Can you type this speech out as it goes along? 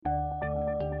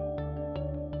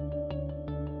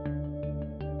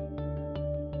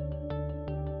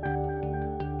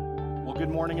good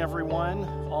morning, everyone.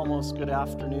 Almost good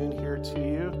afternoon here to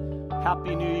you.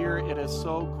 Happy New Year. It is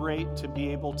so great to be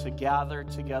able to gather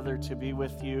together to be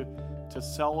with you, to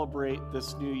celebrate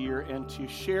this new year, and to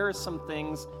share some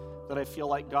things that I feel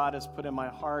like God has put in my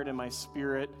heart and my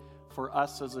spirit for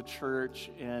us as a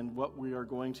church and what we are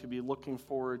going to be looking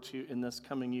forward to in this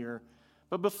coming year.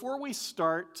 But before we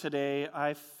start today,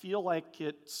 I feel like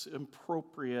it's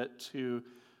appropriate to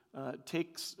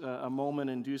take a moment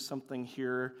and do something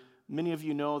here. Many of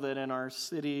you know that in our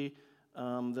city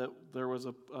that there was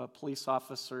a police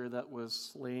officer that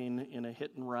was slain in a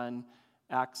hit-and-run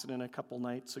accident a couple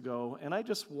nights ago. And I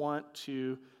just want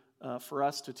to, for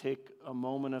us to take a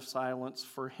moment of silence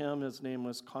for him. His name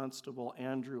was Constable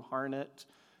Andrew Harnett,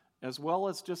 as well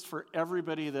as just for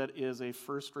everybody that is a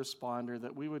first responder,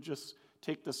 that we would just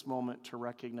take this moment to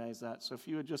recognize that. So if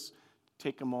you would just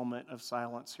take a moment of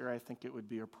silence here, I think it would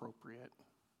be appropriate.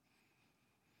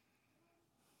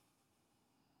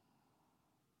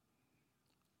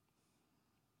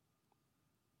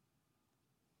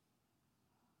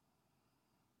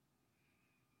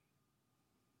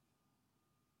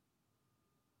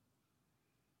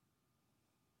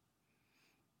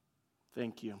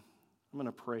 Thank you. I'm going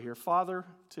to pray here. Father,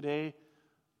 today,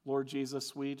 Lord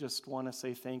Jesus, we just want to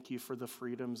say thank you for the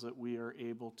freedoms that we are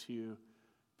able to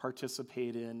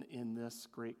participate in this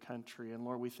great country. And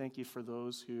Lord, we thank you for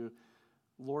those who,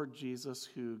 Lord Jesus,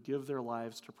 who give their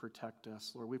lives to protect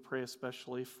us. Lord, we pray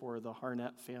especially for the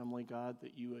Harnett family, God,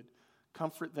 that you would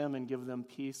comfort them and give them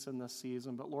peace in this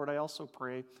season. But Lord, I also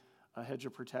pray a hedge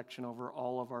of protection over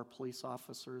all of our police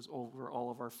officers, over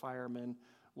all of our firemen,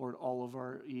 Lord, all of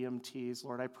our EMTs.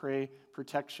 Lord, I pray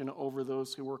protection over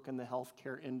those who work in the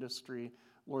healthcare industry,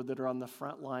 Lord, that are on the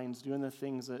front lines doing the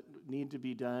things that need to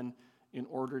be done in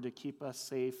order to keep us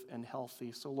safe and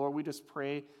healthy. So, Lord, we just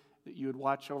pray that you would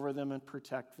watch over them and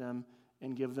protect them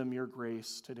and give them your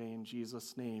grace today. In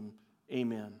Jesus' name,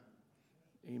 amen.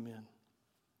 Amen.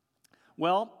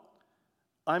 Well,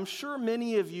 I'm sure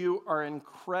many of you are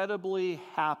incredibly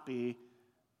happy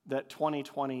that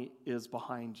 2020 is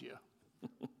behind you.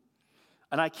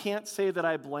 And I can't say that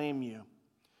I blame you.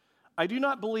 I do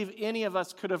not believe any of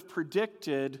us could have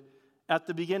predicted at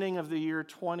the beginning of the year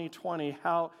 2020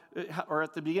 how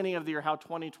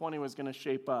 2020 was going to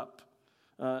shape up.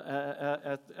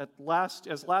 As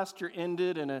last year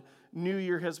ended and a new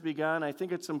year has begun, I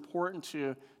think it's important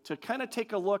to kind of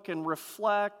take a look and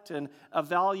reflect and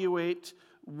evaluate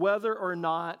whether or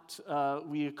not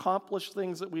we accomplished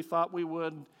things that we thought we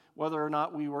would, whether or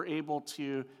not we were able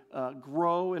to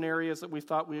grow in areas that we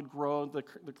thought we would grow,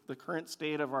 the current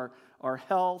state of our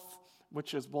health,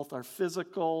 which is both our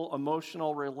physical,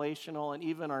 emotional, relational, and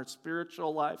even our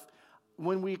spiritual life.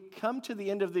 When we come to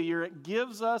the end of the year, it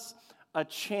gives us a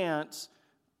chance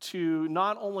to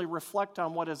not only reflect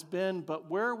on what has been,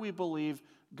 but where we believe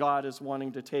God is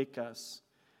wanting to take us.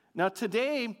 Now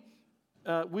today,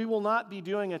 we will not be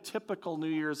doing a typical New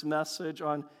Year's message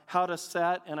on how to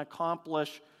set and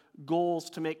accomplish goals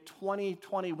to make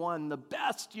 2021 the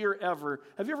best year ever.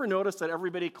 Have you ever noticed that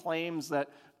everybody claims that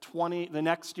the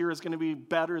next year is going to be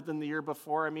better than the year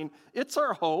before? I mean, it's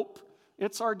our hope,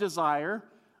 it's our desire,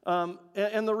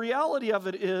 and the reality of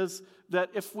it is that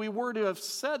if we were to have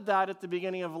said that at the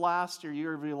beginning of last year, you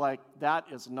would be like, that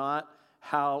is not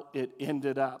how it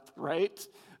ended up, right?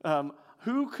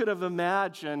 Who could have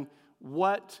imagined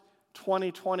what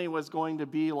 2020 was going to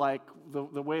be like,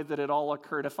 the way that it all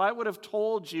occurred? If I would have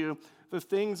told you the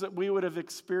things that we would have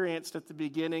experienced at the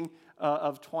beginning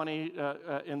of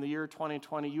in the year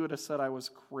 2020, you would have said I was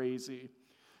crazy.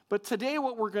 But today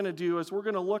what we're going to do is we're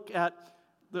going to look at,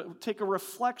 take a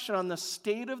reflection on the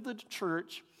state of the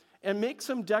church and make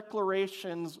some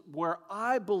declarations where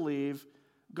I believe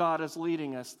God is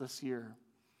leading us this year.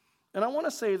 And I want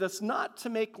to say this not to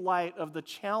make light of the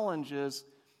challenges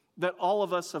that all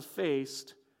of us have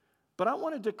faced, but I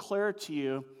want to declare to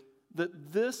you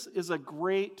that this is a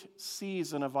great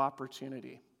season of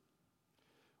opportunity.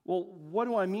 Well, what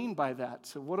do I mean by that?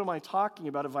 So what am I talking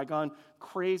about? Have I gone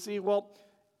crazy? Well,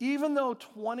 even though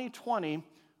 2020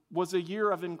 was a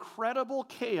year of incredible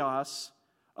chaos,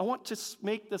 I want to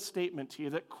make this statement to you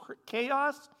that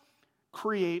chaos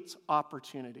creates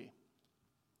opportunity.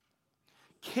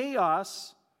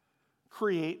 Chaos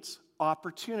creates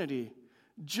opportunity.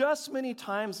 Just many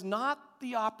times, not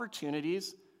the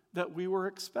opportunities that we were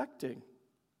expecting.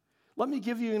 Let me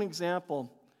give you an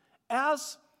example.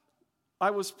 As I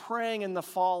was praying in the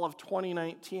fall of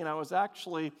 2019,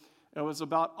 it was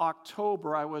about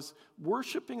October, I was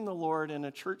worshiping the Lord in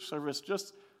a church service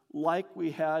just like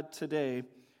we had today.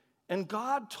 And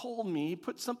God told me, He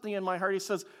put something in my heart. He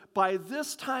says, by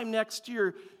this time next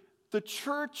year, the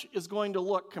church is going to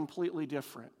look completely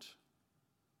different.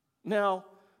 Now,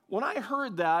 when I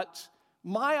heard that,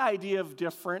 my idea of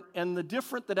different and the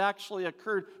different that actually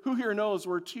occurred, who here knows,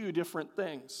 were two different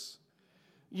things.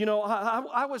 You know,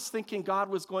 I was thinking God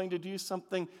was going to do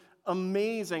something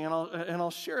amazing, and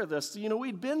I'll share this. You know,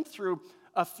 we'd been through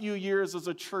a few years as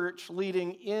a church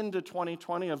leading into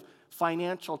 2020 of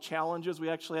financial challenges. We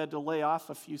actually had to lay off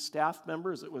a few staff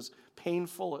members. It was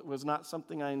painful. It was not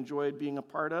something I enjoyed being a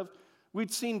part of.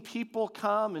 We'd seen people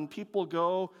come and people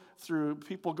go, through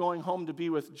people going home to be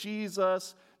with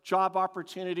Jesus, job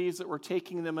opportunities that were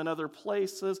taking them in other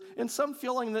places, and some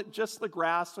feeling that just the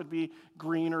grass would be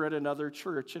greener at another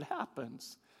church. It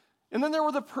happens. And then there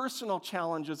were the personal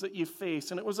challenges that you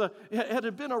face, and it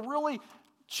had been a really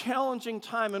challenging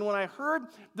time. And when I heard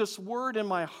this word in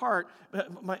my heart,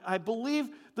 I believe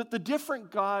that the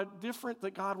different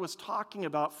that God was talking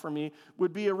about for me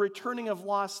would be a returning of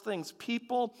lost things,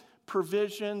 people,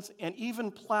 provisions, and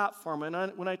even platform.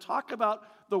 And when I talk about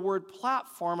the word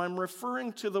platform, I'm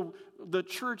referring to the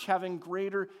church having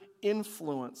greater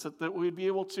influence, that we'd be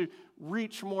able to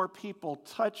reach more people,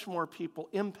 touch more people,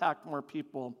 impact more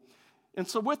people. And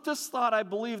so with this thought, I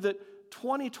believe that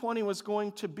 2020 was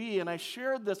going to be, and I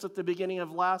shared this at the beginning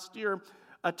of last year,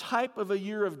 a type of a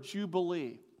year of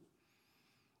Jubilee.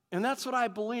 And that's what I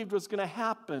believed was going to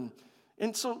happen.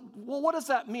 And so, well, what does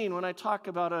that mean when I talk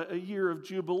about a year of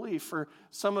Jubilee? For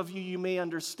some of you, you may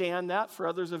understand that. For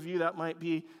others of you, that might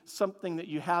be something that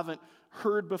you haven't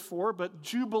heard before. But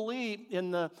Jubilee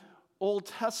in the Old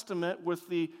Testament with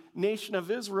the nation of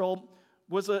Israel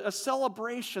was a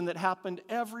celebration that happened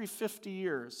every 50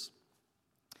 years.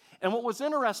 And what was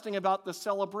interesting about the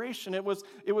celebration, it was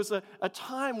a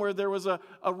time where there was a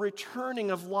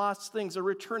returning of lost things, a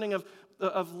returning of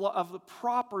the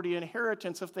property,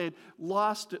 inheritance, if they had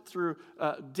lost it through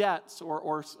debts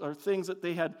or things that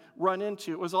they had run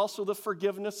into. It was also the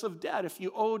forgiveness of debt. If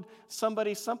you owed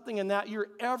somebody something in that year,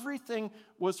 everything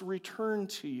was returned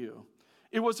to you.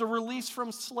 It was a release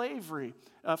from slavery.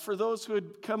 For those who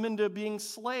had come into being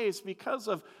slaves because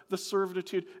of the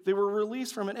servitude, they were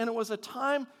released from it. And it was a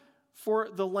time for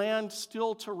the land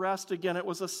still to rest again. It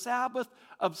was a Sabbath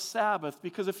of Sabbath,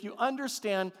 because if you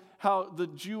understand how the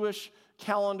Jewish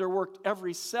calendar worked,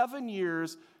 every 7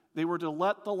 years they were to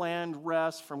let the land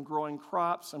rest from growing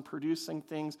crops and producing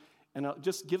things and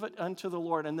just give it unto the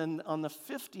Lord. And then on the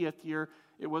 50th year,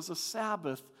 it was a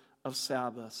Sabbath of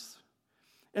Sabbaths.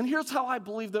 And here's how I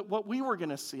believe that what we were going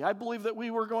to see. I believe that we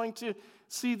were going to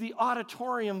see the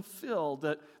auditorium filled,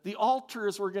 that the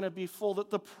altars were going to be full, that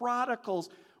the prodigals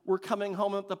were coming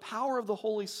home, and that the power of the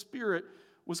Holy Spirit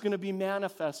was going to be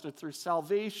manifested through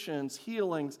salvations,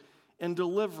 healings, and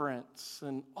deliverance,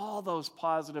 and all those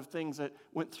positive things that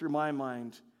went through my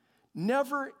mind.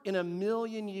 Never in a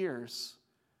million years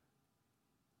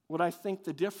would I think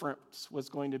the difference was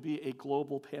going to be a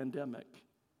global pandemic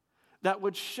that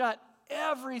would shut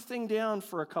everything down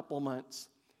for a couple months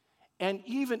and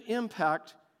even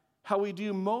impact how we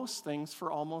do most things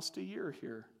for almost a year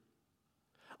here.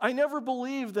 I never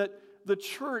believed that the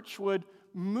church would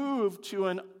move to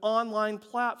an online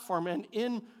platform and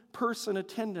in-person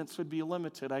attendance would be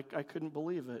limited. I couldn't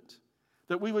believe it.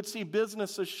 That we would see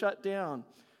businesses shut down,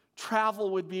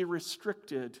 travel would be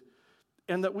restricted,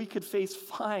 and that we could face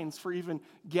fines for even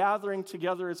gathering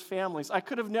together as families. I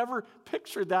could have never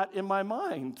pictured that in my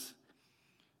mind.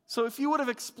 So if you would have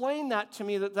explained that to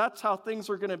me, that that's how things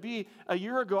were going to be a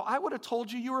year ago, I would have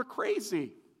told you were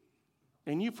crazy.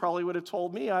 And you probably would have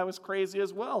told me I was crazy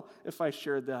as well if I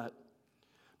shared that.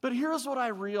 But here's what I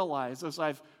realize as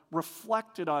I've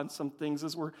reflected on some things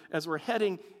as we're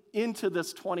heading into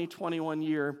this 2021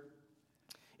 year,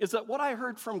 is that what I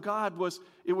heard from God was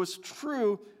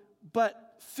true,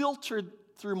 but filtered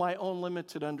through my own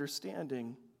limited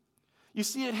understanding. You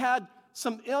see, it had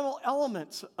some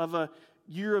elements of a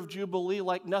year of Jubilee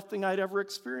like nothing I'd ever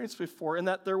experienced before, in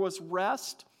that there was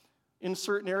rest in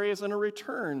certain areas and a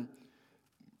return.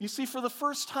 You see, for the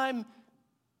first time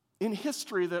in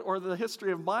history, or the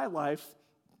history of my life,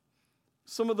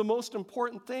 some of the most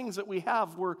important things that we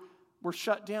have were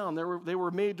shut down. They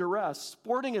were made to rest.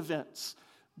 Sporting events,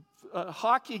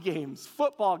 hockey games,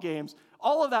 football games,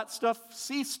 all of that stuff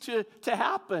ceased to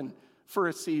happen for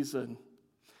a season.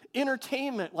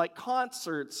 Entertainment like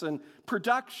concerts and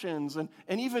productions and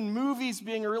even movies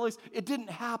being released, it didn't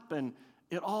happen.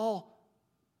 It all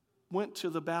went to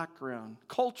the background.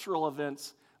 Cultural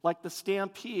events like the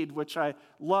Stampede, which I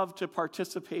love to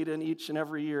participate in each and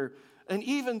every year. And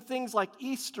even things like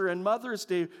Easter and Mother's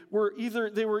Day were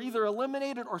either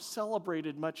eliminated or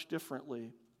celebrated much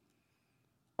differently.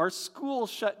 Our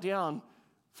schools shut down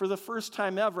for the first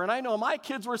time ever. And I know my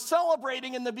kids were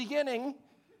celebrating in the beginning,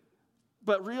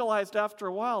 but realized after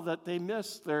a while that they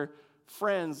missed their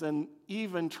friends, and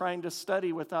even trying to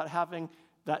study without having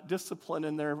that discipline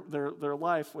in their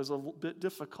life was a bit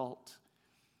difficult.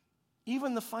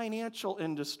 Even the financial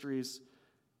industries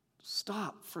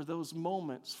stop for those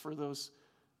moments, for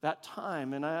that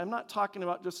time. And I'm not talking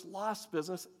about just lost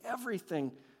business.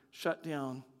 Everything shut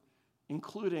down,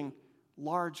 including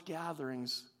large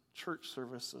gatherings, church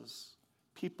services,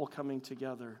 people coming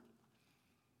together.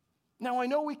 Now, I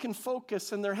know we can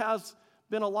focus, and there has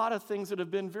been a lot of things that have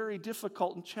been very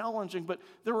difficult and challenging, but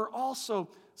there were also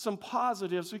some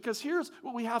positives, because here's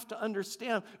what we have to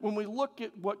understand when we look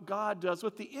at what God does,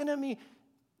 what the enemy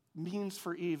means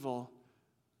for evil.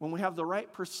 When we have the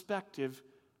right perspective,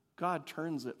 God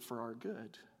turns it for our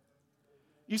good.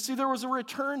 You see, there was a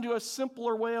return to a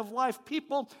simpler way of life.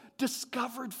 People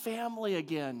discovered family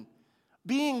again,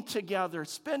 being together,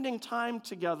 spending time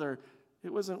together.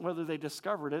 It wasn't whether they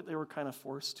discovered it, they were kind of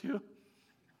forced to.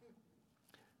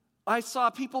 I saw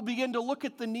people begin to look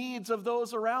at the needs of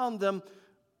those around them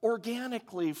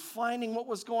organically, finding what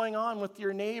was going on with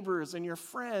your neighbors and your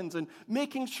friends and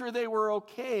making sure they were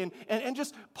okay, and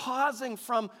just pausing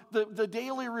from the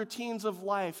daily routines of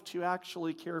life to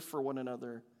actually care for one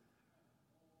another.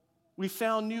 We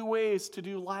found new ways to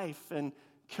do life and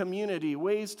community,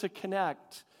 ways to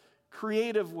connect,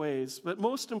 creative ways, but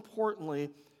most importantly,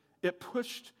 it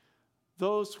pushed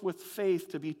those with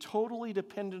faith to be totally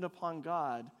dependent upon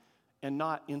God and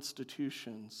not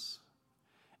institutions.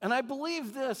 And I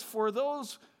believe this, for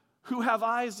those who have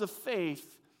eyes of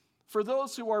faith, for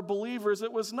those who are believers,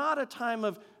 it was not a time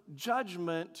of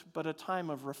judgment, but a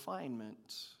time of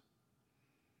refinement.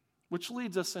 Which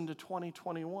leads us into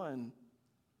 2021.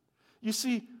 You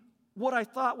see, what I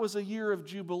thought was a year of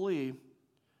Jubilee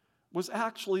was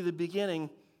actually the beginning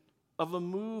of a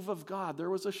move of God. There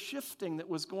was a shifting that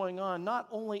was going on, not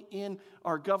only in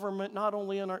our government, not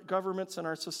only in our governments and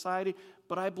our society,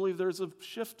 but I believe there's a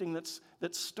shifting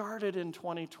that started in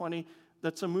 2020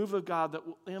 that's a move of God that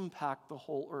will impact the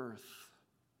whole earth.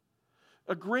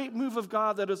 A great move of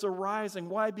God that is arising.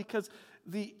 Why? Because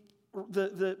the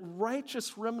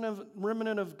righteous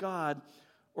remnant of God,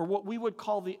 or what we would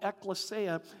call the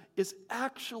ecclesia, is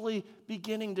actually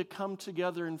beginning to come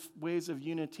together in ways of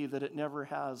unity that it never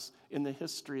has in the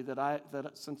history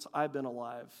since I've been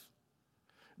alive.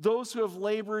 Those who have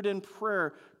labored in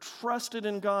prayer, trusted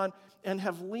in God, and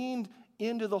have leaned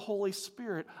into the Holy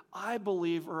Spirit, I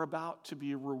believe are about to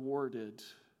be rewarded.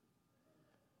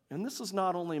 And this is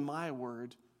not only my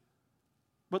word,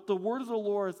 but the word of the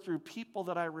Lord through people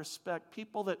that I respect,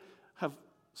 people that have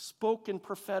spoken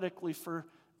prophetically for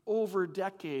over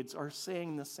decades, are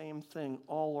saying the same thing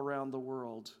all around the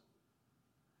world.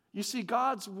 You see,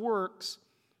 God works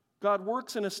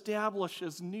and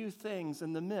establishes new things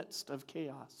in the midst of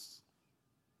chaos.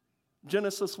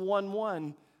 Genesis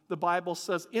 1:1, the Bible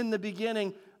says, "In the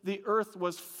beginning, the earth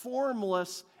was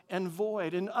formless and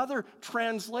void." In other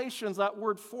translations, that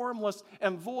word formless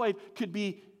and void could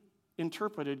be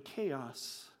interpreted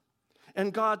chaos.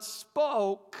 And God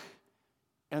spoke,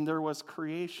 and there was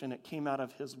creation. It came out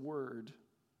of His word.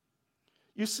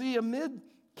 You see, amid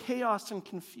chaos and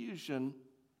confusion,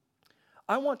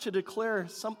 I want to declare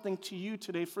something to you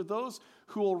today. For those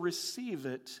who will receive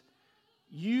it,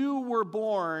 you were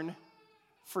born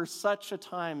for such a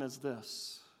time as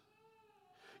this.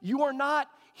 You are not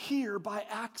here by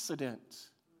accident.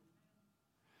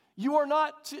 You are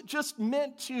not just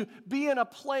meant to be in a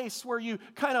place where you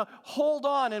kind of hold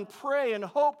on and pray and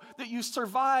hope that you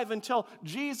survive until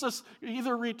Jesus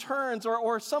either returns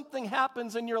or something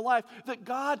happens in your life. That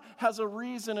God has a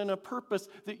reason and a purpose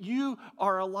that you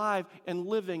are alive and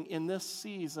living in this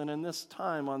season and this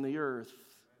time on the earth.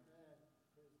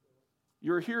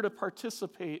 You're here to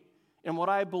participate in what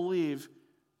I believe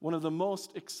one of the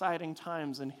most exciting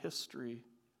times in history.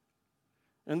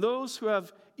 And those who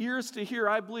have ears to hear,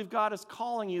 I believe God is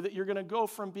calling you, that you're going to go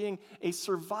from being a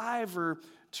survivor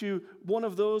to one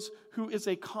of those who is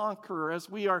a conqueror. As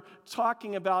we are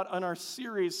talking about on our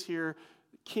series here,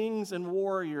 Kings and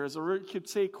Warriors, or you could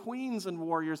say Queens and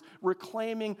Warriors,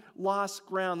 reclaiming lost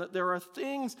ground, that there are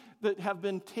things that have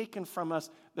been taken from us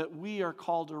that we are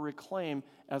called to reclaim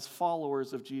as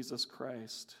followers of Jesus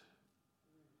Christ.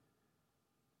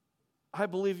 I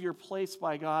believe you're placed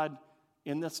by God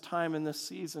in this time, in this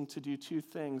season, to do two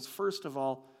things. First of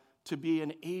all, to be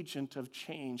an agent of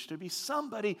change, to be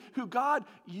somebody who God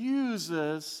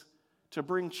uses to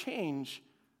bring change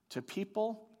to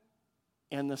people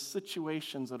and the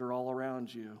situations that are all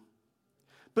around you.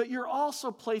 But you're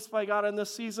also placed by God in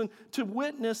this season to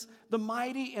witness the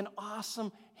mighty and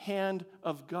awesome hand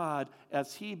of God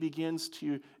as he begins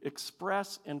to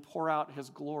express and pour out his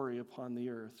glory upon the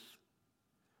earth.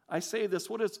 I say this,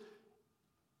 what is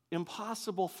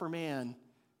impossible for man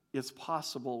is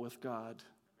possible with God.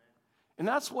 And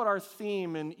that's what our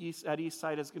theme at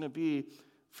Eastside is going to be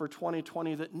for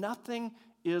 2020, that nothing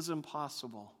is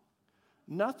impossible.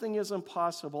 Nothing is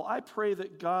impossible. I pray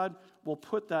that God will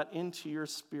put that into your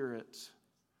spirit.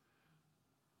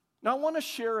 Now, I want to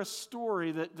share a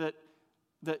story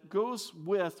that goes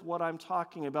with what I'm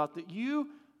talking about, that you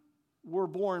were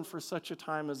born for such a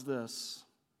time as this.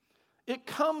 It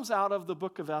comes out of the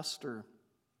book of Esther.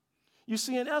 You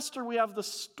see, in Esther, we have the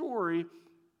story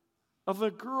of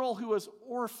a girl who was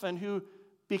orphaned, who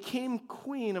became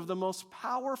queen of the most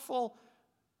powerful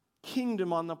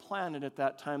kingdom on the planet at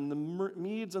that time, the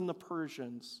Medes and the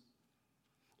Persians.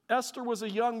 Esther was a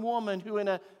young woman who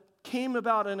came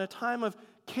about in a time of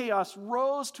chaos,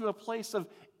 rose to a place of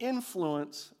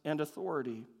influence and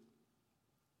authority.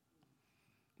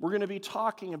 We're going to be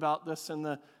talking about this in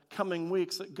the coming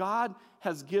weeks, that God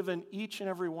has given each and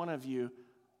every one of you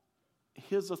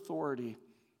his authority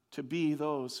to be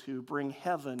those who bring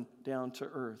heaven down to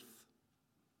earth.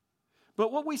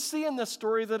 But what we see in this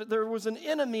story, that there was an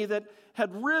enemy that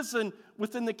had risen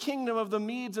within the kingdom of the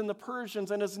Medes and the Persians,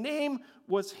 and his name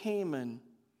was Haman.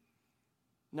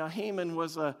 Now, Haman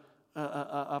was a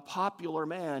popular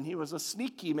man. He was a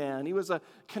sneaky man. He was a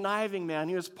conniving man.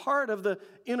 He was part of the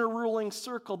inner ruling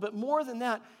circle. But more than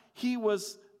that, he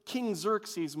was King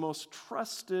Xerxes' most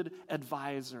trusted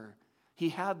advisor. He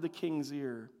had the king's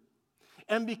ear.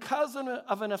 And because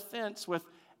of an offense with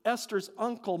Esther's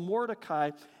uncle Mordecai,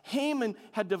 Haman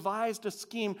had devised a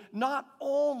scheme not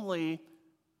only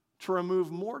to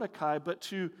remove Mordecai, but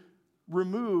to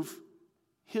remove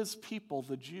his people,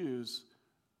 the Jews,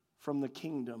 from the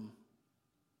kingdom.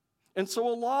 And so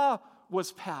a law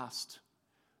was passed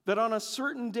that on a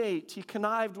certain date, he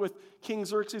connived with King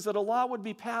Xerxes, that a law would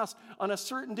be passed on a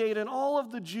certain date, and all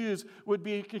of the Jews would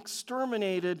be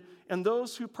exterminated, and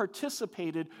those who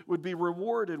participated would be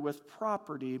rewarded with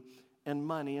property and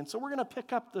money. And so we're going to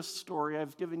pick up this story.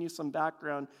 I've given you some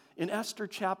background. In Esther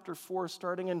chapter 4,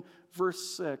 starting in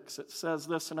verse 6, it says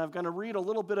this, and I'm going to read a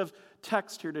little bit of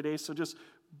text here today, so just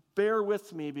bear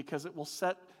with me because it will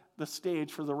set the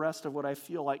stage for the rest of what I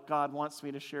feel like God wants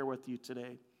me to share with you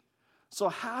today. So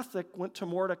Hathach went to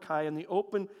Mordecai in the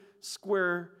open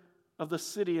square of the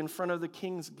city in front of the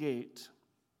king's gate.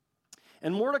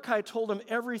 And Mordecai told him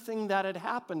everything that had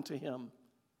happened to him,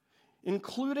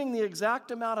 including the exact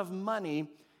amount of money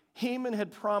Haman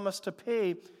had promised to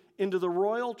pay into the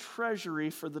royal treasury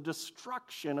for the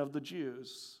destruction of the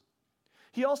Jews.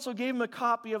 He also gave him a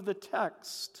copy of the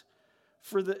text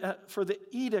for the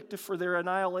edict for their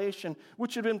annihilation,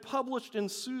 which had been published in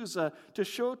Susa, to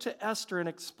show to Esther and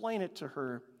explain it to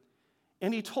her.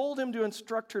 And he told him to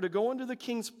instruct her to go into the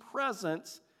king's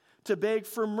presence to beg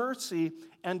for mercy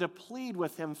and to plead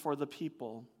with him for the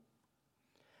people.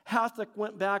 Hathach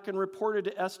went back and reported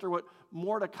to Esther what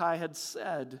Mordecai had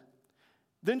said.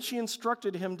 Then she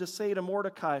instructed him to say to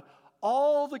Mordecai,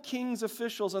 all the king's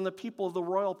officials and the people of the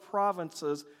royal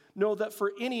provinces know that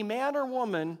for any man or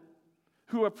woman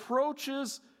who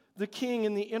approaches the king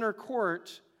in the inner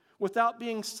court without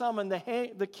being summoned,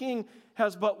 the king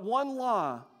has but one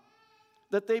law,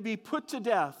 that they be put to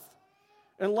death,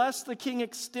 unless the king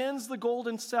extends the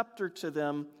golden scepter to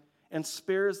them and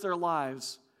spares their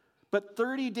lives. But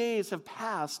 30 days have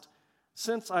passed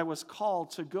since I was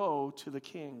called to go to the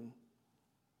king.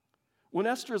 When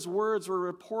Esther's words were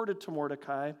reported to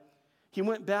Mordecai,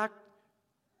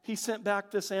 he sent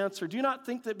back this answer. Do not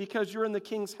think that because you're in the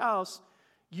king's house,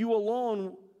 you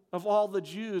alone of all the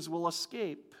Jews will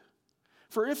escape.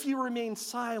 For if you remain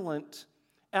silent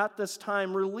at this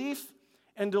time, relief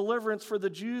and deliverance for the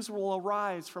Jews will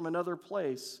arise from another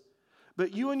place.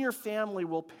 But you and your family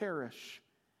will perish.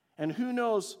 And who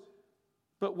knows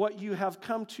but what you have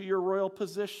come to your royal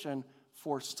position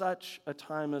for such a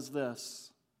time as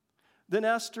this. Then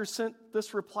Esther sent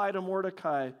this reply to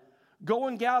Mordecai, go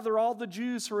and gather all the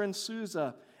Jews who are in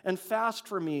Susa and fast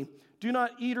for me. Do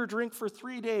not eat or drink for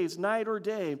 3 days, night or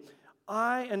day.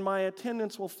 I and my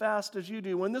attendants will fast as you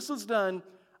do. When this is done,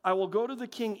 I will go to the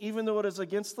king, even though it is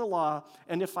against the law,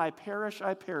 and if I perish,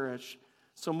 I perish.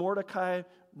 So Mordecai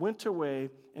went away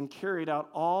and carried out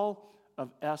all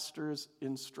of Esther's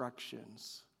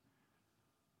instructions.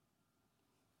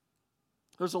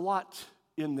 There's a lot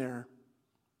in there.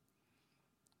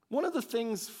 One of the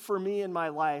things for me in my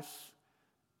life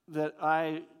that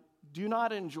I do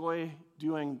not enjoy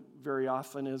doing very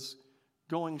often is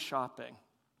going shopping.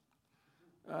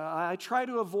 I try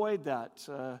to avoid that.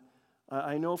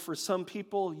 I know for some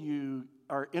people you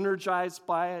are energized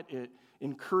by it. It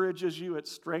encourages you. It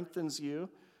strengthens you.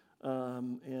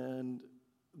 And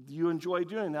you enjoy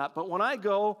doing that. But when I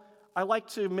go, I like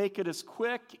to make it as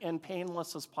quick and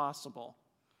painless as possible.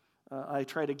 I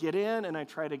try to get in and I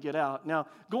try to get out. Now,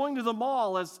 going to the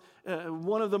mall is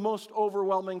one of the most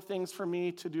overwhelming things for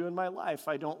me to do in my life.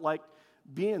 I don't like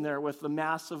being there with the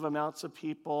massive amounts of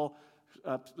people,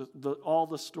 all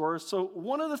the stores. So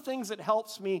one of the things that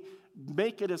helps me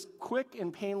make it as quick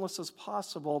and painless as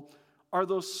possible are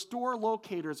those store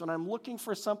locators. When I'm looking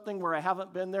for something where I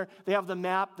haven't been there, they have the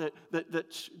map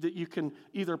that you can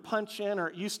either punch in, or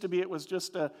it used to be it was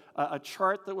just a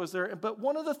chart that was there. But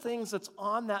one of the things that's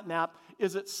on that map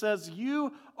is it says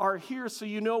you are here, so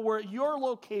you know where your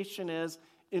location is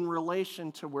in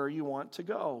relation to where you want to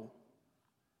go.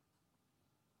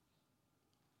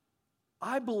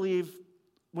 I believe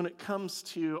when it comes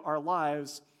to our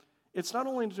lives, it's not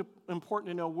only important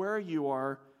to know where you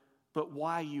are, but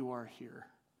why you are here.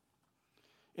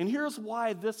 And here's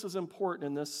why this is important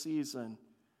in this season.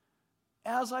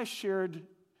 As I shared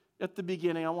at the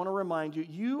beginning, I want to remind you,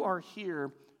 you are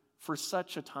here for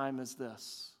such a time as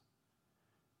this.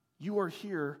 You are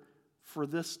here for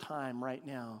this time right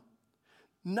now.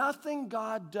 Nothing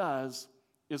God does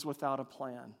is without a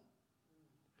plan.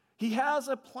 He has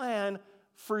a plan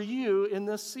for you in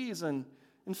this season.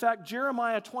 In fact,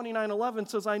 Jeremiah 29:11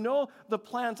 says, I know the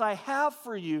plans I have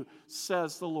for you,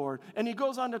 says the Lord. And he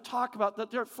goes on to talk about that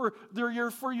they're for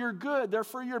your good, they're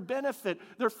for your benefit,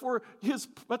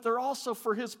 but they're also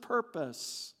for his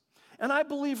purpose. And I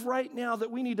believe right now that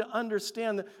we need to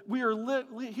understand that we are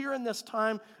here in this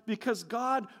time because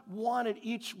God wanted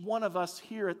each one of us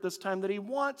here at this time, that he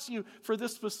wants you for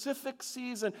this specific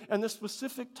season and this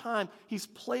specific time. He's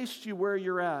placed you where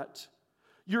you're at.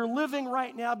 You're living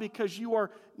right now because you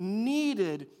are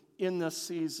needed in this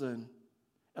season.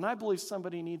 And I believe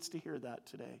somebody needs to hear that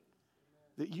today.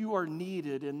 That you are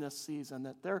needed in this season.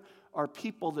 That there are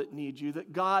people that need you.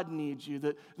 That God needs you.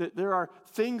 That there are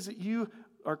things that you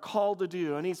are called to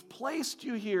do. And he's placed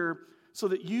you here so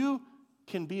that you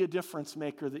can be a difference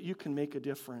maker. That you can make a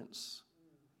difference.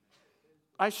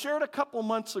 I shared a couple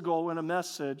months ago in a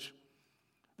message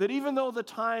that even though the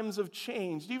times have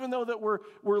changed, even though that we're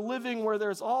living where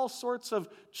there's all sorts of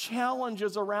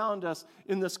challenges around us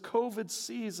in this COVID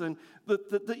season,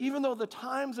 that even though the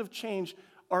times have changed,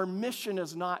 our mission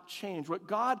has not changed. What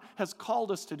God has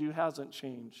called us to do hasn't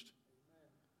changed.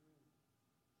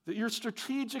 That you're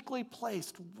strategically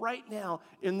placed right now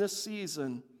in this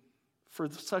season for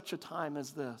such a time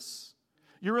as this.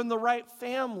 You're in the right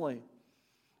family.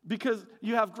 Because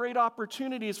you have great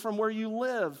opportunities from where you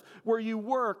live, where you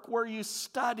work, where you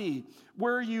study,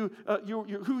 where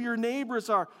who your neighbors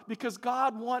are. Because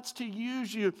God wants to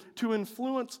use you to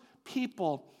influence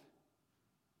people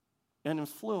and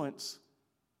influence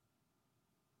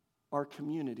our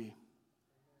community.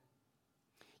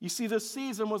 You see, this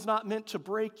season was not meant to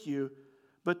break you,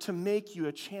 but to make you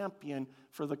a champion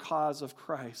for the cause of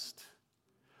Christ.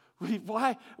 We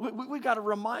got to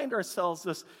remind ourselves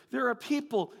this. There are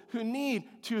people who need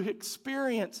to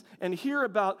experience and hear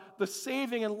about the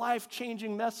saving and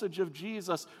life-changing message of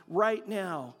Jesus right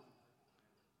now.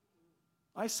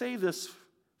 I say this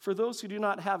for those who do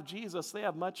not have Jesus, they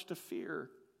have much to fear.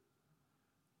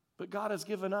 But God has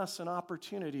given us an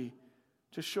opportunity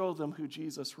to show them who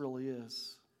Jesus really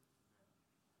is.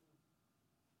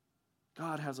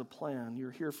 God has a plan. You're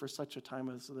here for such a time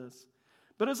as this.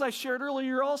 But as I shared earlier,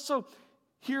 you're also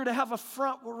here to have a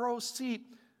front row seat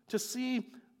to see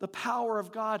the power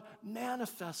of God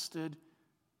manifested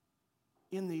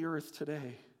in the earth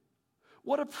today.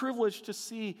 What a privilege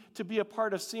to be a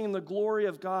part of seeing the glory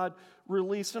of God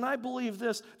released. And I believe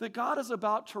this, that God is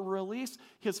about to release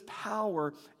his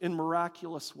power in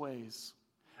miraculous ways.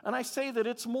 And I say that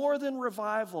it's more than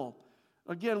revival.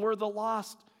 Again, where the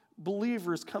lost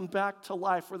believers come back to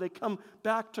life, where they come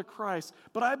back to Christ.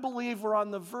 But I believe we're on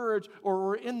the verge, or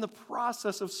we're in the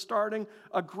process of starting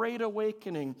a great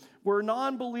awakening, where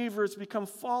non-believers become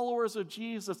followers of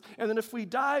Jesus. And then if we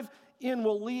dive in,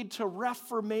 will lead to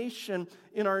reformation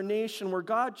in our nation, where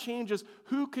God changes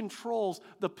who controls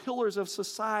the pillars of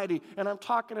society. And I'm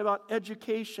talking about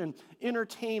education,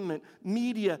 entertainment,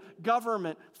 media,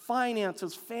 government,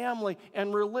 finances, family,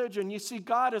 and religion. You see,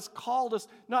 God has called us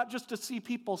not just to see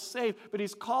people saved, but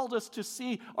he's called us to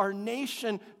see our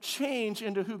nation change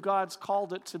into who God's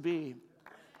called it to be.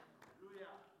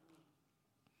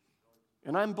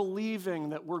 And I'm believing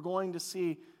that we're going to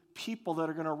see people that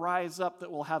are going to rise up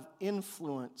that will have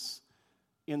influence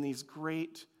in these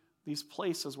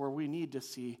places where we need to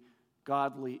see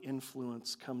godly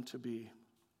influence come to be.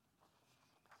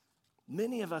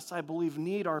 Many of us, I believe,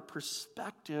 need our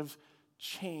perspective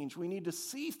changed. We need to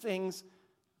see things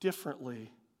differently.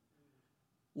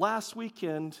 Last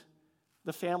weekend,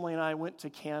 the family and I went to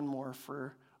Canmore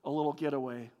for a little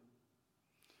getaway.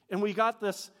 And we got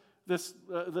this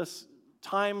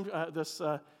kind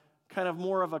of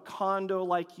more of a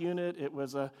condo-like unit. It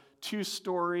was a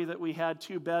 2-story that we had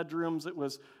 2 bedrooms. It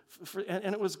was,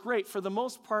 and it was great. For the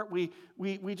most part, we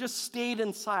just stayed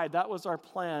inside. That was our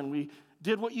plan. We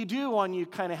did what you do when you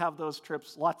kind of have those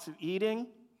trips. Lots of eating,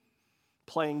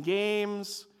 playing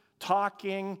games,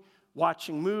 talking,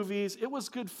 watching movies. It was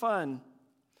good fun.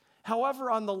 However,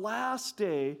 on the last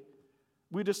day,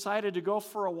 we decided to go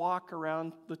for a walk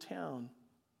around the town.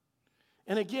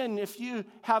 And again, if you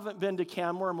haven't been to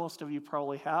Canmore, most of you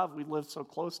probably have. We live so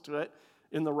close to it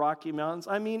in the Rocky Mountains.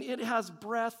 I mean, it has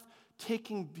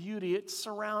breathtaking beauty. It's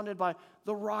surrounded by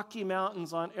the Rocky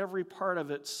Mountains on every part of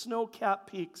it,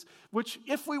 snow-capped peaks, which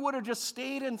if we would have just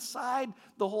stayed inside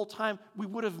the whole time, we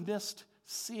would have missed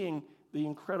seeing the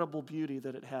incredible beauty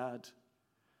that it had.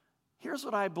 Here's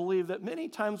what I believe, that many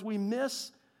times we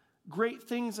miss great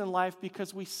things in life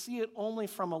because we see it only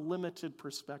from a limited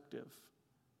perspective.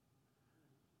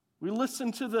 We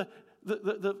listen to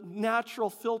the natural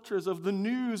filters of the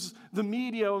news, the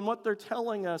media, and what they're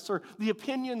telling us, or the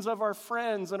opinions of our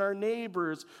friends and our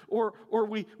neighbors, or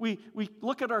we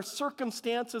look at our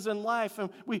circumstances in life, and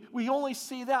we only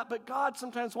see that. But God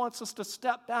sometimes wants us to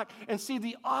step back and see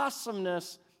the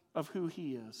awesomeness of who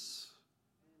He is.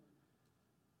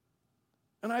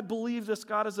 And I believe this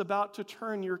God is about to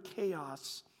turn your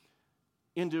chaos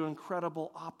into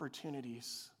incredible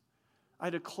opportunities. I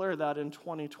declare that in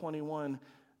 2021.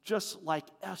 Just like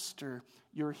Esther,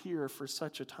 you're here for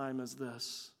such a time as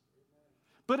this.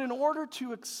 But in order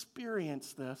to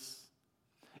experience this,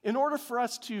 in order for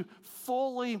us to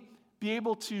fully be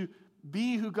able to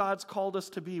be who God's called us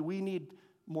to be, we need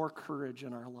more courage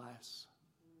in our lives.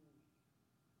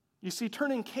 You see,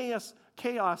 turning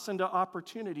chaos into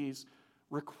opportunities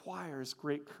requires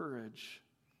great courage.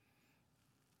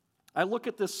 I look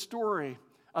at this story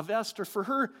of Esther. For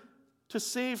her to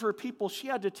save her people, she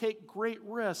had to take great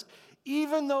risk.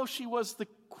 Even though she was the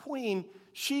queen,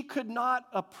 she could not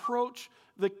approach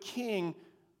the king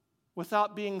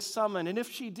without being summoned. And if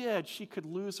she did, she could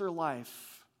lose her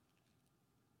life.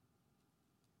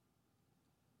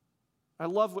 I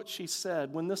love what she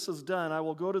said. When this is done, I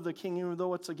will go to the king even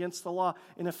though it's against the law.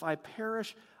 And if I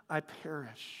perish, I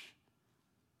perish.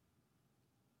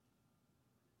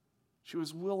 She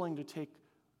was willing to take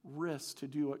risks to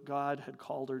do what God had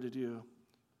called her to do.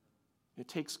 It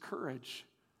takes courage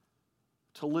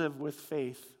to live with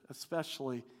faith,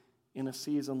 especially in a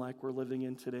season like we're living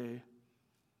in today.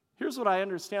 Here's what I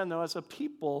understand, though. As a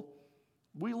people,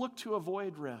 we look to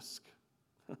avoid risk.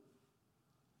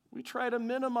 We try to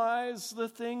minimize the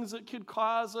things that could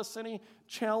cause us any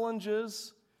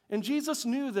challenges. And Jesus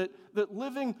knew that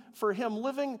living for Him,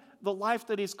 living the life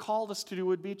that He's called us to do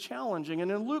would be challenging. And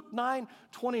in Luke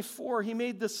 9:24, He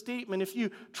made this statement: if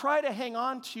you try to hang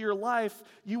on to your life,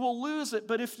 you will lose it.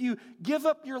 But if you give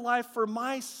up your life for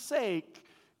my sake,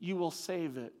 you will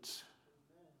save it.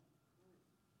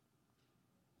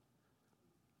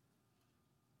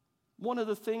 One of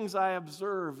the things I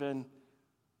observe in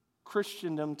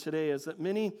Christendom today is that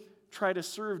many try to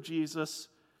serve Jesus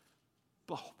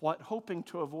hoping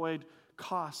to avoid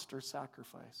cost or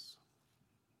sacrifice.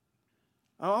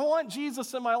 I want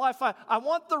Jesus in my life. I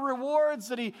want the rewards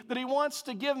that he wants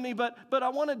to give me, but I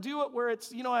want to do it where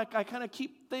it's, I kind of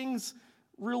keep things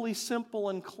really simple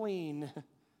and clean.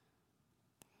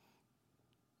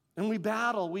 And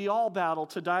we all battle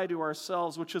to die to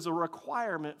ourselves, which is a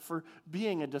requirement for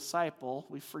being a disciple.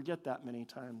 We forget that many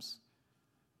times.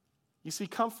 You see,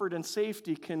 comfort and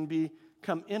safety can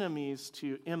become enemies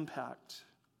to impact.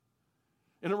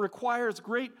 And it requires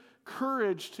great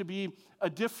courage to be a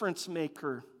difference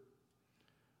maker.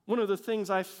 One of the things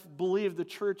I believe the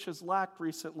church has lacked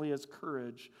recently is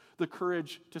courage. The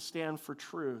courage to stand for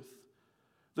truth.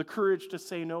 The courage to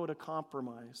say no to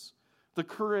compromise. The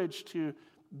courage to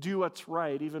do what's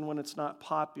right even when it's not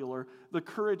popular. The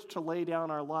courage to lay down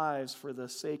our lives for the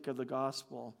sake of the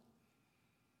gospel.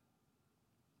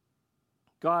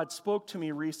 God spoke to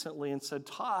me recently and said,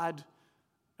 Todd,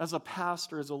 as a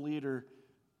pastor, as a leader,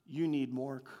 you need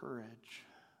more courage.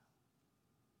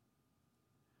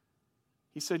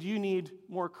 He said, you need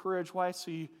more courage. Why?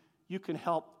 So you can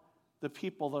help the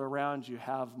people that are around you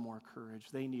have more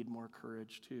courage. They need more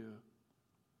courage too.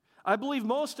 I believe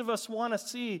most of us want to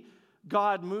see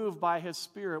God move by His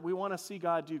Spirit. We want to see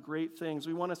God do great things.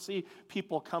 We want to see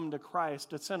people come to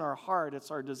Christ. It's in our heart.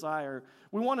 It's our desire.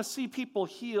 We want to see people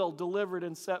healed, delivered,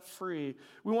 and set free.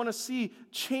 We want to see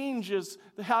changes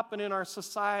that happen in our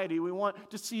society. We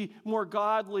want to see more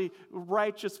godly,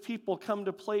 righteous people come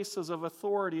to places of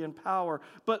authority and power.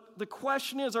 But the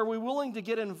question is, are we willing to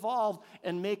get involved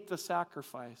and make the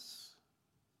sacrifice?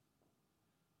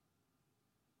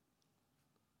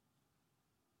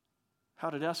 How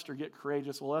did Esther get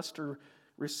courageous? Well, Esther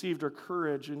received her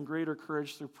courage and greater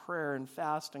courage through prayer and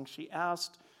fasting. She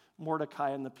asked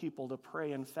Mordecai and the people to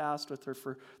pray and fast with her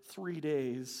for 3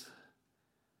 days.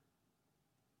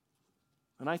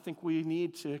 And I think we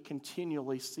need to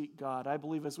continually seek God. I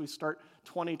believe as we start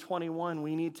 2021,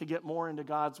 we need to get more into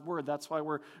God's Word. That's why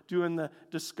we're doing the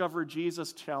Discover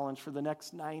Jesus Challenge for the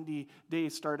next 90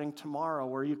 days starting tomorrow,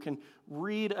 where you can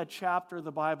read a chapter of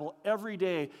the Bible every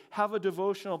day, have a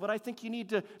devotional. But I think you need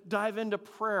to dive into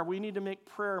prayer. We need to make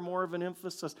prayer more of an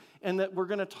emphasis. And that we're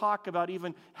going to talk about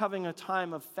even having a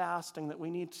time of fasting, that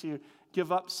we need to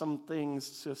give up some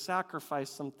things, to sacrifice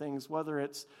some things, whether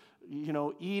it's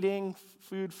eating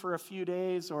food for a few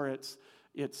days, or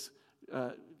it's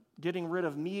getting rid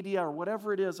of media, or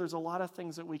whatever it is. There's a lot of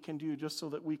things that we can do just so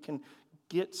that we can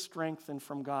get strengthened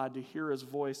from God to hear His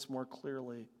voice more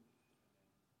clearly.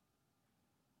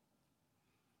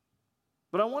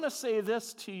 But I want to say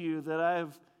this to you, that I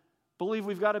believe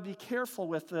we've got to be careful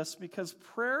with this, because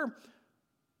prayer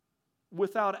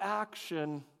without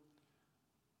action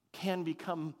can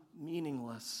become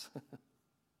meaningless.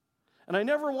 And I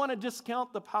never want to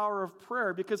discount the power of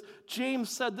prayer, because James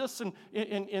said this in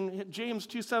James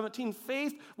 2:17,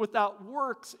 faith without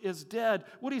works is dead.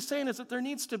 What he's saying is that there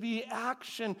needs to be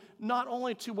action, not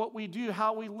only to what we do,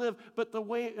 how we live, but the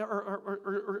way,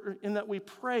 or in that we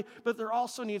pray, but there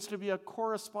also needs to be a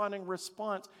corresponding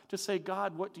response to say,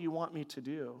 God, what do you want me to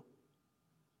do?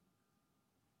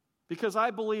 Because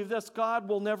I believe this, God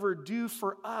will never do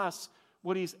for us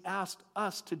what He's asked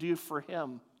us to do for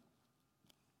Him.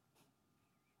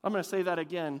 I'm going to say that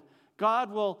again.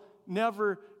 God will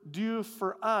never do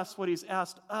for us what He's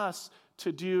asked us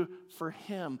to do for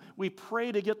Him. We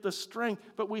pray to get the strength,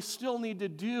 but we still need to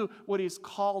do what He's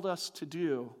called us to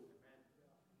do.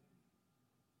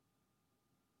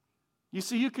 You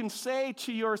see, you can say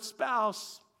to your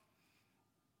spouse,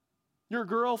 your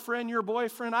girlfriend, your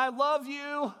boyfriend, I love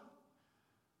you.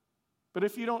 But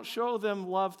if you don't show them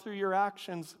love through your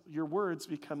actions, your words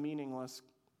become meaningless.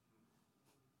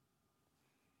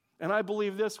 And I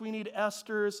believe this, we need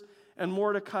Esther's and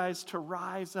Mordecai's to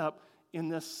rise up in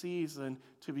this season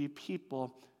to be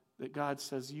people that God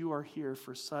says, you are here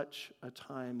for such a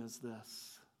time as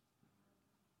this.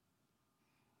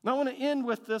 Now I want to end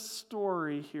with this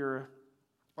story here.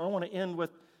 I want to end with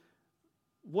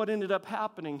what ended up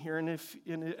happening here. And if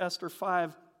in Esther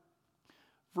 5,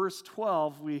 verse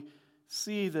 12, we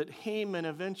see that Haman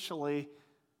eventually,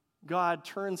 God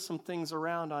turned some things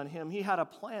around on him. He had a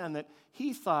plan that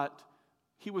he thought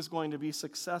he was going to be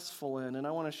successful in. And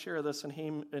I want to share this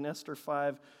in Esther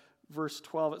 5, verse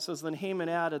 12. It says, then Haman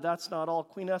added, that's not all.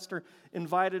 Queen Esther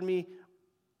invited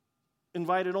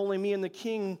only me and the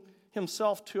king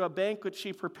himself to a banquet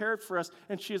she prepared for us,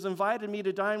 and she has invited me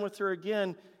to dine with her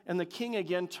again and the king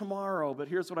again tomorrow. But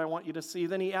here's what I want you to see.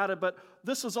 Then he added, but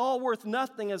this is all worth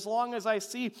nothing as long as I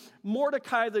see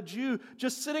Mordecai the Jew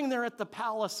just sitting there at the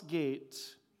palace gate.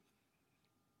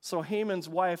 So Haman's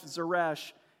wife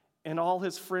Zeresh and all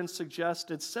his friends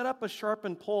suggested, set up a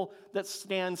sharpened pole that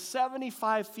stands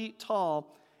 75 feet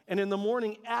tall, and in the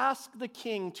morning ask the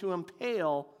king to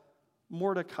impale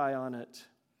Mordecai on it.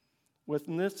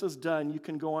 When this is done, you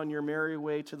can go on your merry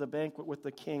way to the banquet with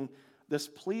the king. This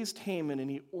pleased Haman,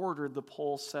 and he ordered the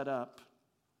pole set up.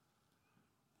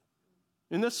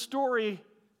 In this story,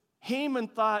 Haman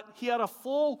thought he had a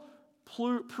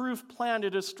foolproof plan to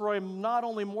destroy not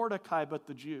only Mordecai, but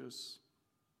the Jews.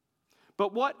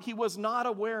 But what he was not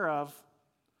aware of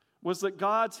was that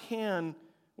God's hand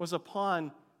was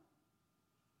upon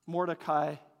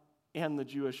Mordecai and the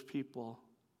Jewish people.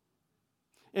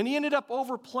 And he ended up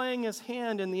overplaying his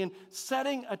hand in the end,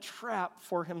 setting a trap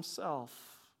for himself.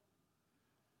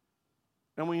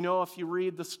 And we know if you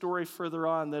read the story further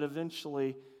on that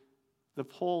eventually the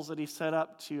poles that he set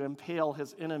up to impale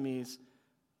his enemies,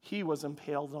 he was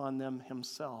impaled on them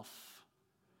himself.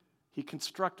 He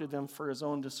constructed them for his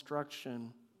own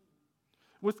destruction.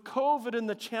 With COVID and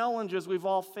the challenges we've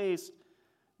all faced,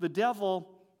 the devil,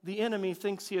 the enemy,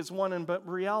 thinks he has won, but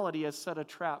in reality has set a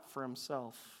trap for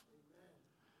himself.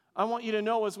 I want you to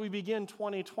know as we begin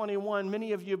 2021,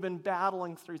 many of you have been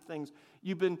battling through things.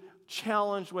 You've been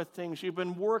challenged with things. You've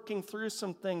been working through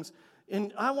some things.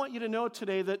 And I want you to know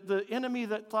today that the enemy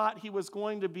that thought he was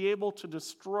going to be able to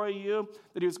destroy you,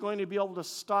 that he was going to be able to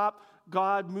stop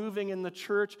God moving in the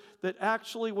church, that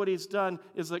actually what he's done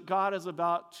is that God is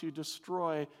about to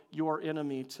destroy your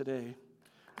enemy today.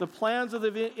 The plans of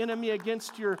the enemy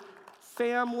against your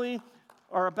family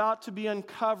are about to be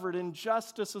uncovered, and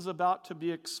justice is about to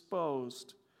be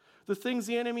exposed. The things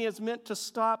the enemy has meant to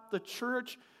stop the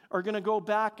church are going to go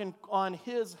back on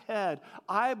his head.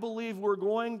 I believe we're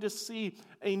going to see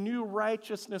a new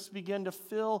righteousness begin to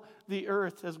fill the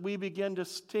earth as we begin to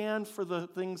stand for the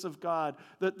things of God.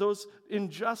 That those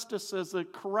injustices, the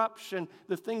corruption,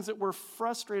 the things that we're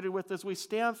frustrated with as we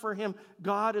stand for him,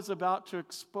 God is about to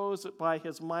expose it by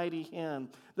his mighty hand.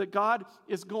 That God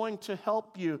is going to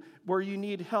help you where you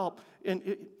need help.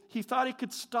 And he thought he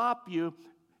could stop you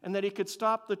and that he could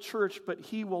stop the church, but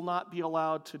he will not be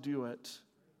allowed to do it.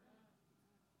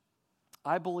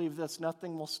 I believe this,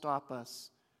 nothing will stop us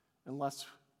unless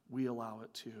we allow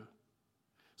it to.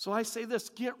 So I say this,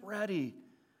 get ready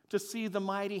to see the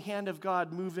mighty hand of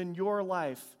God move in your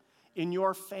life, in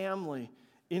your family,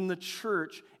 in the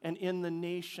church, and in the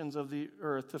nations of the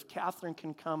earth. If Catherine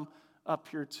can come up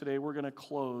here today, we're going to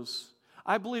close.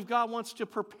 I believe God wants to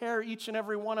prepare each and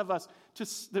every one of us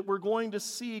that we're going to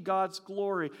see God's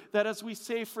glory. That as we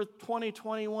say for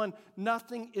 2021,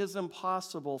 nothing is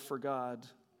impossible for God.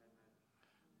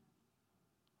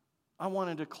 I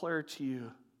want to declare to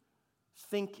you,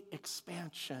 think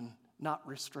expansion, not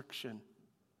restriction.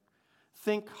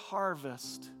 Think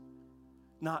harvest,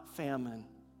 not famine.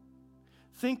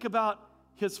 Think about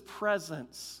his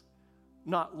presence,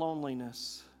 not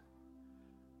loneliness.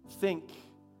 Think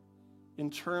in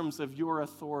terms of your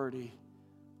authority,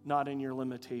 not in your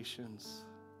limitations.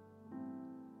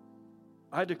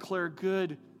 I declare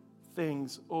good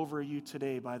things over you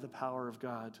today by the power of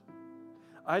God.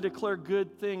 I declare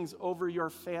good things over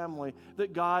your family,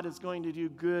 that God is going to do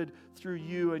good through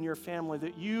you and your family,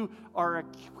 that you are a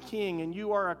king and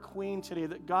you are a queen today,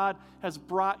 that God has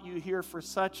brought you here for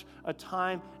such a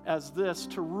time as this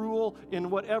to rule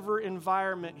in whatever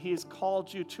environment he has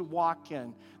called you to walk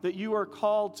in, that you are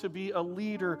called to be a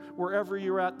leader wherever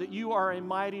you're at, that you are a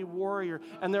mighty warrior,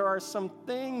 and there are some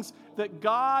things that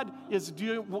God is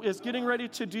getting ready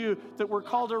to do that we're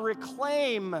called to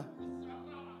reclaim.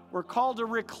 We're called to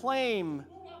reclaim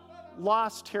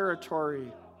lost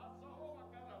territory.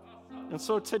 And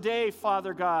so today,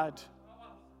 Father God,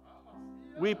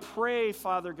 we pray,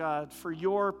 Father God, for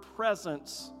your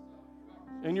presence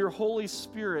and your Holy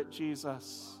Spirit,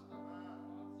 Jesus.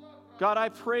 God, I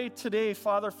pray today,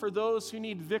 Father, for those who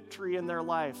need victory in their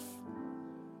life.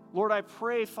 Lord, I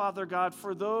pray, Father God,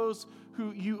 for those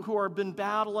who have been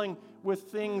battling with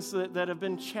things that have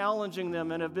been challenging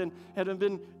them and have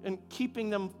been keeping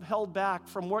them held back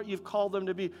from what you've called them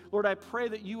to be. Lord, I pray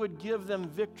that you would give them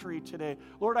victory today.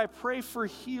 Lord, I pray for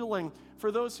healing,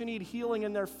 for those who need healing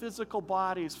in their physical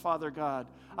bodies, Father God.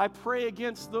 I pray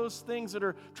against those things that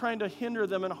are trying to hinder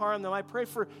them and harm them. I pray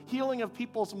for healing of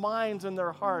people's minds and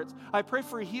their hearts. I pray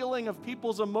for healing of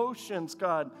people's emotions,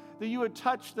 God, that you would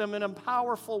touch them in a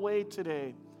powerful way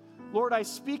today. Lord, I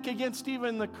speak against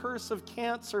even the curse of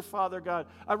cancer, Father God.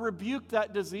 I rebuke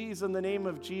that disease in the name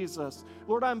of Jesus.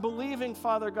 Lord, I'm believing,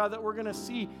 Father God, that we're going to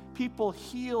see people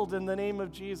healed in the name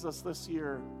of Jesus this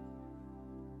year.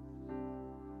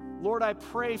 Lord, I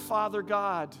pray, Father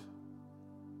God,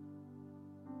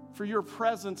 for your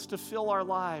presence to fill our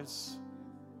lives.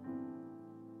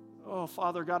 Oh,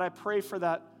 Father God, I pray for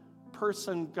that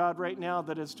person, God, right now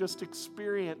that has just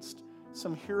experienced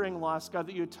some hearing loss, God,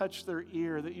 that you would touch their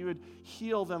ear, that you would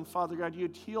heal them, Father God. You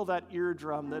would heal that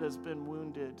eardrum that has been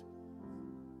wounded.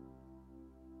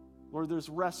 Lord, there's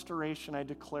restoration. I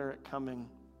declare it coming.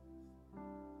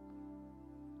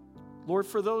 Lord,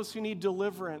 for those who need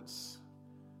deliverance,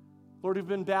 Lord, who've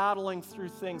been battling through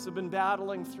things, have been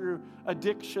battling through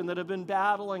addiction, that have been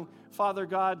battling, Father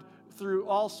God, through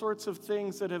all sorts of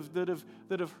things that have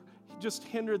just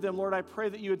hindered them, Lord, I pray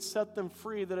that you would set them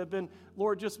free, that have been,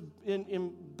 Lord, just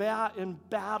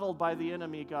embattled by the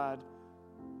enemy, God.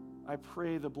 I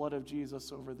pray the blood of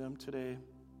Jesus over them today.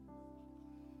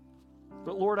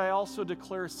 But Lord, I also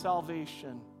declare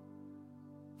salvation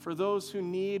for those who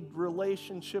need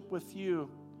relationship with you.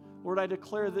 Lord, I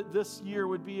declare that this year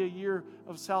would be a year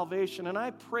of salvation. And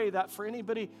I pray that for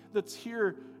anybody that's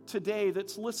here today,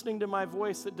 that's listening to my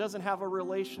voice, that doesn't have a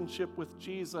relationship with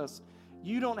Jesus,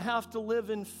 you don't have to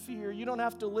live in fear. You don't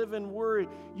have to live in worry.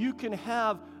 You can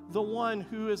have the one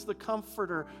who is the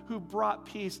comforter, who brought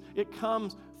peace. It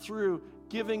comes through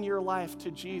giving your life to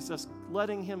Jesus,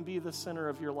 letting him be the center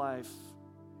of your life.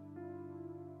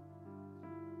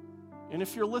 And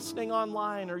if you're listening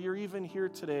online or you're even here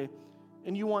today,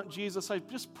 and you want Jesus, I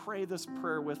just pray this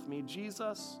prayer with me.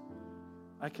 Jesus,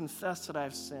 I confess that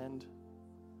I've sinned.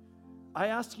 I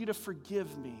ask you to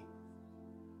forgive me,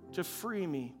 to free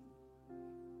me.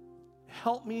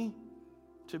 Help me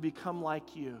to become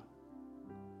like you.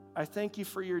 I thank you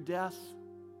for your death,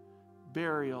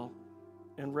 burial,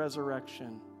 and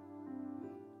resurrection.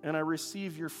 And I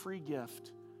receive your free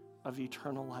gift of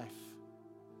eternal life.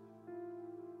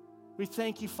 We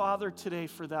thank you, Father, today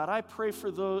for that. I pray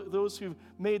for those who've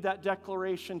made that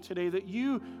declaration today, that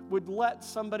you would let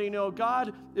somebody know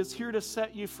God is here to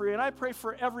set you free. And I pray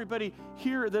for everybody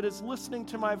here that is listening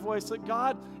to my voice, that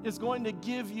God is going to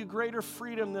give you greater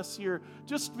freedom this year.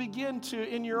 Just begin to,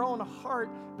 in your own heart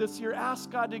this year,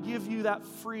 ask God to give you that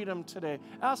freedom today.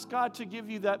 Ask God to give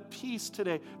you that peace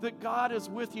today, that God is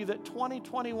with you, that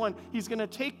 2021, He's going to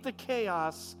take the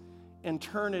chaos and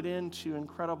turn it into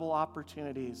incredible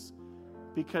opportunities,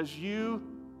 because you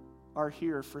are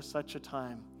here for such a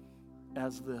time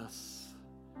as this.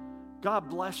 God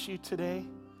bless you today.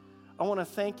 I want to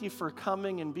thank you for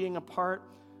coming and being a part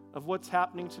of what's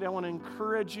happening today. I want to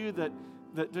encourage you that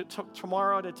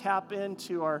tomorrow to tap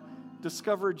into our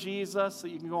Discover Jesus, that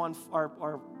you can go on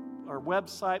our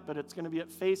website, but it's going to be at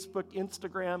Facebook,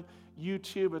 Instagram,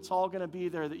 YouTube. It's all going to be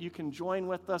there, that you can join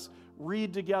with us,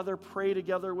 read together, pray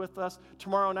together with us.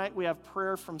 Tomorrow night we have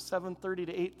prayer from 7:30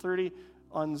 to 8:30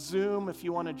 on Zoom. If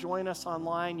you want to join us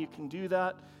online, you can do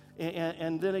that.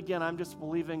 And then again, I'm just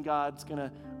believing God's going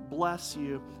to bless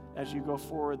you as you go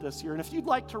forward this year. And if you'd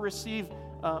like to receive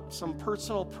some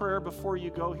personal prayer before you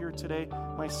go here today,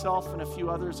 myself and a few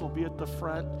others will be at the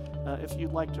front if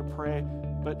you'd like to pray.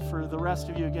 But for the rest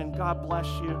of you, again, God bless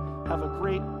you. Have a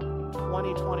great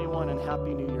 2021 and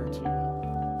Happy New Year to you.